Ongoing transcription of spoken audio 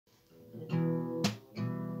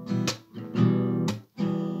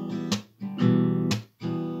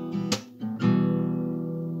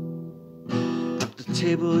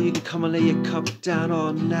table, you can come and lay your cup down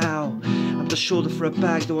on now. I'm the shoulder for a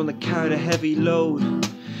bag, the one that carried a heavy load.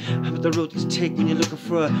 I'm at the road to take when you're looking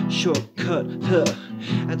for a shortcut,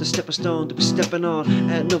 and the stepping stone to be stepping on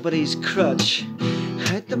at nobody's crutch.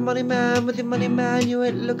 I ain't the money man with your money man, you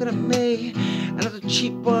ain't looking at me. Another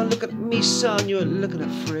cheap one looking at me, son, you ain't looking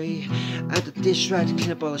at free. I had the dish right to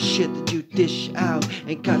clean up all the shit that you dish out.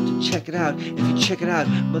 Ain't got to check it out, if you check it out,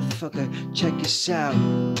 motherfucker, check this out.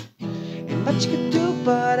 Ain't much you can do,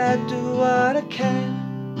 but I do what I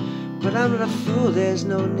can. But I'm not a fool, there's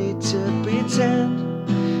no need to pretend.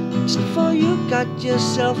 Just before you got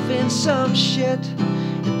yourself in some shit,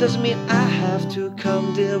 it doesn't mean I have to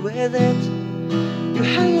come deal with it. You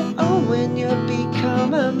hang your own when you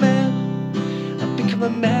become a man, and become a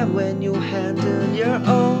man when you handle your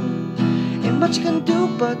own. Ain't much you can do,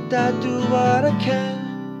 but I do what I can.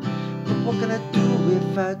 But what can I do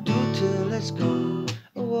if I do till it's gone?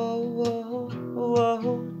 Whoa, whoa,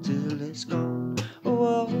 whoa, till it's gone.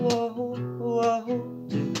 Whoa, whoa, whoa,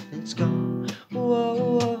 till it's gone. Whoa,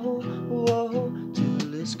 whoa, whoa,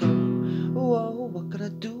 till it's gone. Whoa, what can I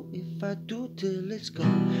do if I do till it's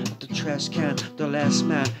gone? At the trash can, the last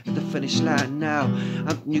man at the finish line now. I'm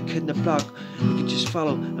the new kid in the block, you can just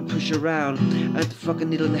follow and push around. I'm the fucking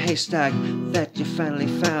needle in the haystack that you finally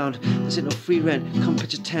found. This ain't no free rent, come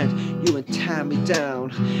pitch a tent, you and tie me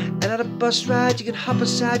down. And at a bus ride, you can hop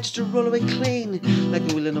aside just to roll away clean. Like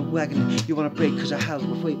the wheel in a wagon, you wanna break cause I held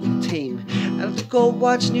with weight with the team. And at the go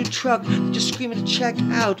watch new truck, you're just screaming to check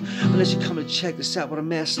out. Unless you're coming to check this out, what a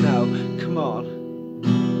mess now, come on.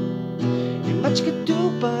 Ain't much you can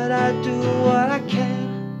do, but I do what I can.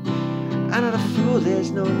 I'm not a fool,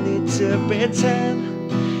 there's no need to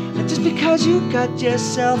pretend. And just because you got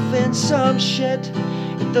yourself in some shit,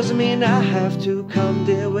 it doesn't mean I have to come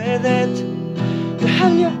deal with it. You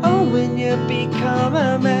have your own when you become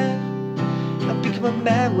a man, and become a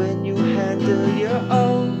man when you handle your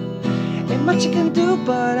own. Ain't much you can do,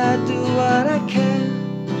 but I do what I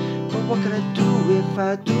can. But what can I do if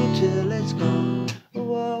I do till it's gone?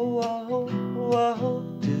 Whoa, whoa, whoa,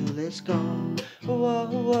 till it's gone. Whoa,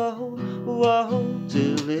 whoa, whoa,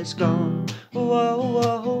 till it's gone. Whoa,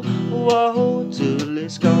 whoa, whoa, till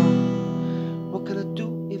it's gone. What can I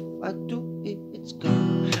do if I do it? It's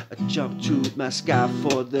gone. I jump to my sky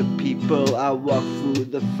for the people. I walk through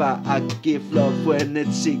the fire. I give love when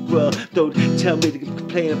it's equal. Don't tell me to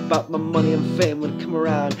complain about my money and fame when I come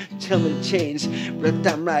around. Tell me to change, but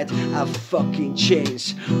damn right I'll fucking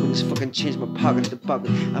change. When this fucking change my pocket to pocket,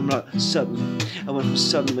 I'm not sudden. I went from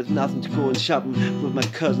sudden with nothing to going shopping with my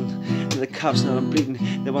cousin. And the cops now I'm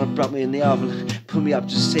bleeding. They wanna drop me in the oven, pull me up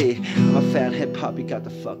to say I'm a fan hip hop. You got to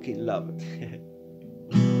fucking love it.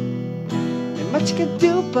 Much you can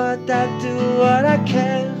do, but I do what I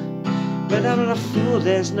can. But I'm not a fool,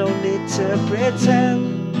 there's no need to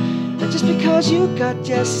pretend. And just because you got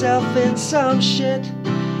yourself in some shit,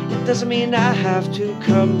 it doesn't mean I have to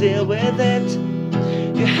come deal with it.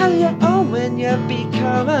 You have your own when you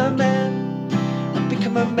become a man, and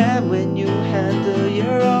become a man when you handle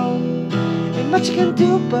your own. Ain't much you can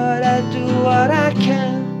do, but I do what I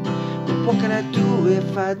can. But what can I do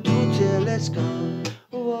if I do till it's gone?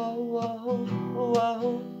 Whoa, whoa,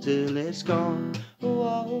 whoa, till it's gone.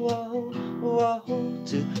 Whoa, whoa, whoa,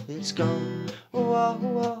 till it's gone. Whoa,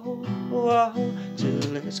 whoa, whoa,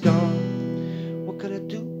 till it's gone. What can I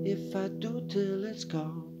do if I do till it's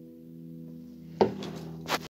gone?